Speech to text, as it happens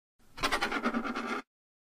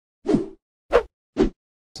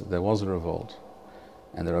there was a revolt,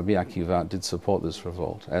 and the Rabbi Akiva did support this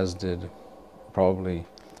revolt, as did probably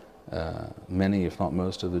many, if not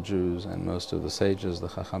most, of the Jews and most of the sages, the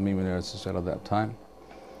Chachamim in Eretz Yisrael at that time.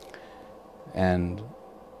 And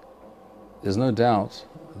there's no doubt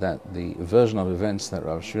that the version of events that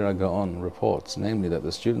Rav Shira Gaon reports, namely that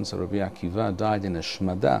the students of Rabbi Akiva died in a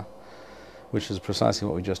shmada, which is precisely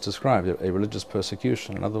what we just described, a religious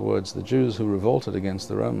persecution. In other words, the Jews who revolted against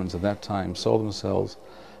the Romans at that time saw themselves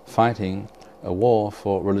fighting a war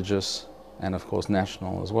for religious and of course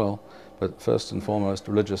national as well, but first and foremost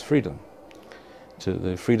religious freedom, to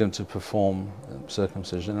the freedom to perform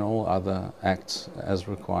circumcision and all other acts as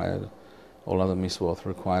required, all other miswath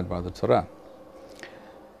required by the Torah.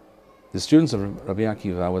 The students of Rabbi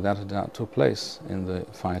Akiva without a doubt took place in the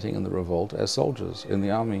fighting and the revolt as soldiers in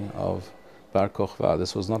the army of Bar Kochva.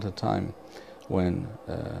 This was not a time when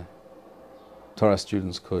Torah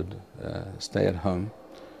students could stay at home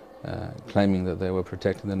claiming that they were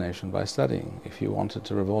protecting the nation by studying. If you wanted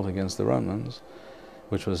to revolt against the Romans,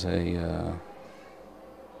 which was a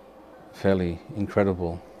fairly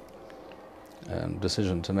incredible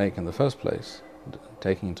decision to make in the first place,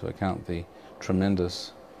 taking into account the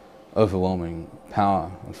tremendous, overwhelming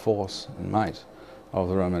power and force and might of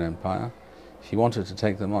the Roman Empire, if you wanted to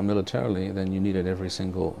take them on militarily, then you needed every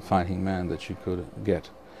single fighting man that you could get.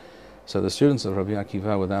 So the students of Rabbi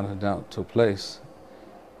Akiva without a doubt took place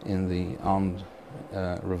in the armed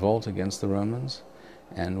revolt against the Romans,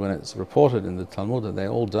 and when it's reported in the Talmud that they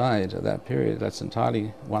all died at that period, that's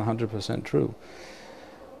entirely 100% true.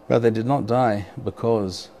 But they did not die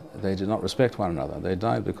because they did not respect one another. They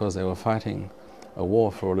died because they were fighting a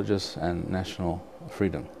war for religious and national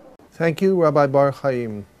freedom. Thank you, Rabbi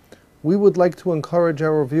Bar-Hayim. We would like to encourage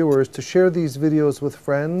our viewers to share these videos with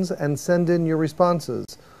friends and send in your responses.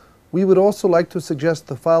 We would also like to suggest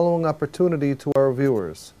the following opportunity to our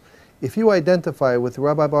viewers. If you identify with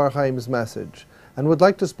Rabbi Bar-Hayim's message and would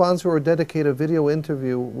like to sponsor or dedicate a video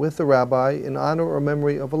interview with the rabbi in honor or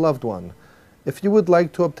memory of a loved one, if you would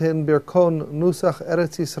like to obtain Birkon Nusach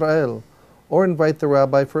Eretz Yisrael or invite the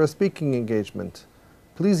rabbi for a speaking engagement,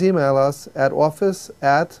 please email us at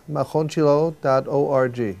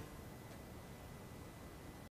office@machonshilo.org.